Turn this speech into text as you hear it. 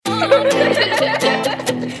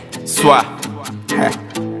Soit.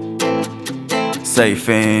 Safe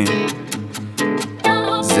ZAN.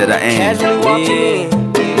 Casually walking in.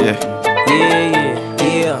 Yeah.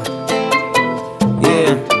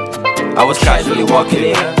 I was casually walking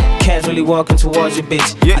in. Casually walking towards your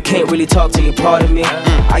bitch. Yeah. I can't really talk to you, part of me.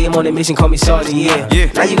 I am on a mission, call me Sergeant,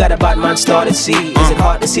 yeah. Now you got a bad man started, see. Is it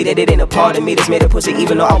hard to see that it ain't a part of me that's made a pussy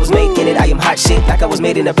even though I was making it? I am hot shit like I was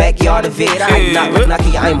made in the backyard of it. I am not Rick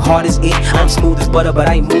Knocky, I am hard as it. I'm smooth as butter, but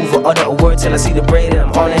I ain't move or utter a word till I see the bread and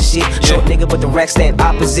I'm on that shit. Short nigga, but the rack stand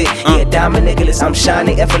opposite. Yeah, diamond Nicholas, I'm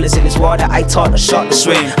shining effortless in this water. I taught a shark to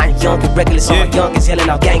swim. I'm young and reckless, all my youngins yelling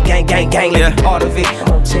out gang, gang, gang, gang, like be part of it.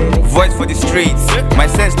 Voice for the streets. My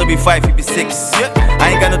sense no be 5, it be 6.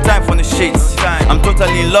 I ain't got no time for the shits. I'm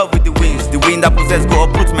totally in love with the winds. The wind that possess go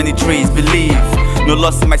uproot many trees. Believe, no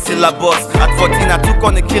loss in my syllabus. At 14 I took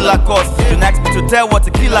on a killer course. Don't ask me to tell what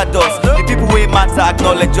a killer does. The people who matter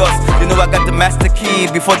acknowledge us. They know I got the master key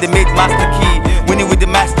before they made master key. Winning with the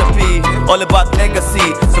master P, all about legacy.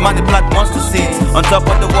 Some man they plant monster seeds. On top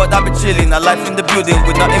of the world I be chilling. A life in the building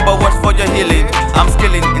with nothing but words for your healing. I'm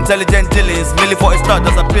skilling, intelligent dealings. Millie for a start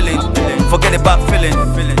that's appealing. Forget about feeling.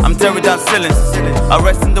 I'm tearing down ceilings. I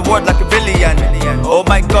rest in the world like a villain. Oh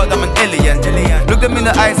my God, I'm an alien. Look them in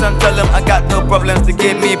the eyes and tell them I got no problems. They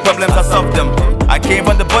gave me problems, I solved them. I came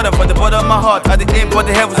from the bottom of my heart. I did aim for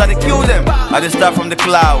the heavens, I did kill them. I did start from the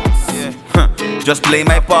clouds. Just play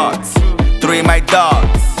my parts, three my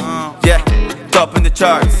darts. Yeah, top in the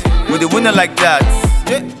charts. With a winner like that.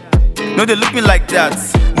 No, they look me like that.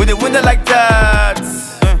 With a winner like that.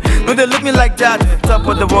 No, they look me like that. Top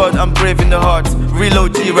of the world, I'm brave in the heart. Real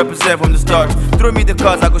OG represent from the start. Throw me the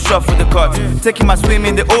cards, I go shot for the cards. Taking my swim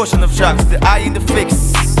in the ocean of sharks. The eye in the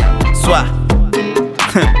fix. Swat.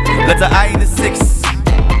 Let the eye in the 6.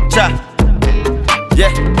 Cha.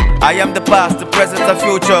 Yeah, I am the past, the present, and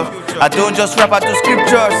future. I don't just rap, I do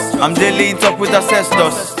scriptures. I'm daily in talk with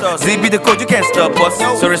ancestors. Z be the code, you can't stop us.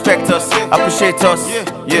 So respect us, appreciate us.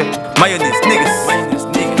 Yeah, mayonnaise,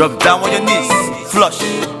 niggas. Drop down on your knees. Flush,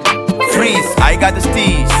 freeze. I got the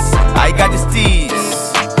steez. I got the steez.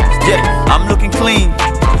 Yeah, I'm looking clean.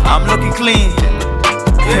 I'm looking clean.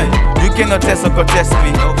 Yeah, you cannot test or contest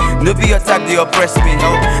me. No be your type, they oppress me.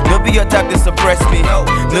 No be your type, they suppress me.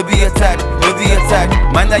 No be your type, no be your type.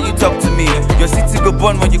 Mind that you talk to me. Your city go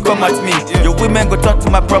burn when you come at me. Your women go talk to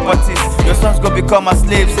my properties. Your sons go become my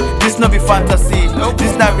slaves. This no be fantasy,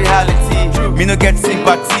 this not reality. Me no get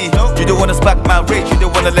sympathy. You don't wanna spark my rage. You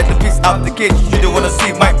don't wanna let the peace out the cage. You don't wanna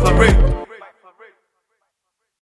see my parade.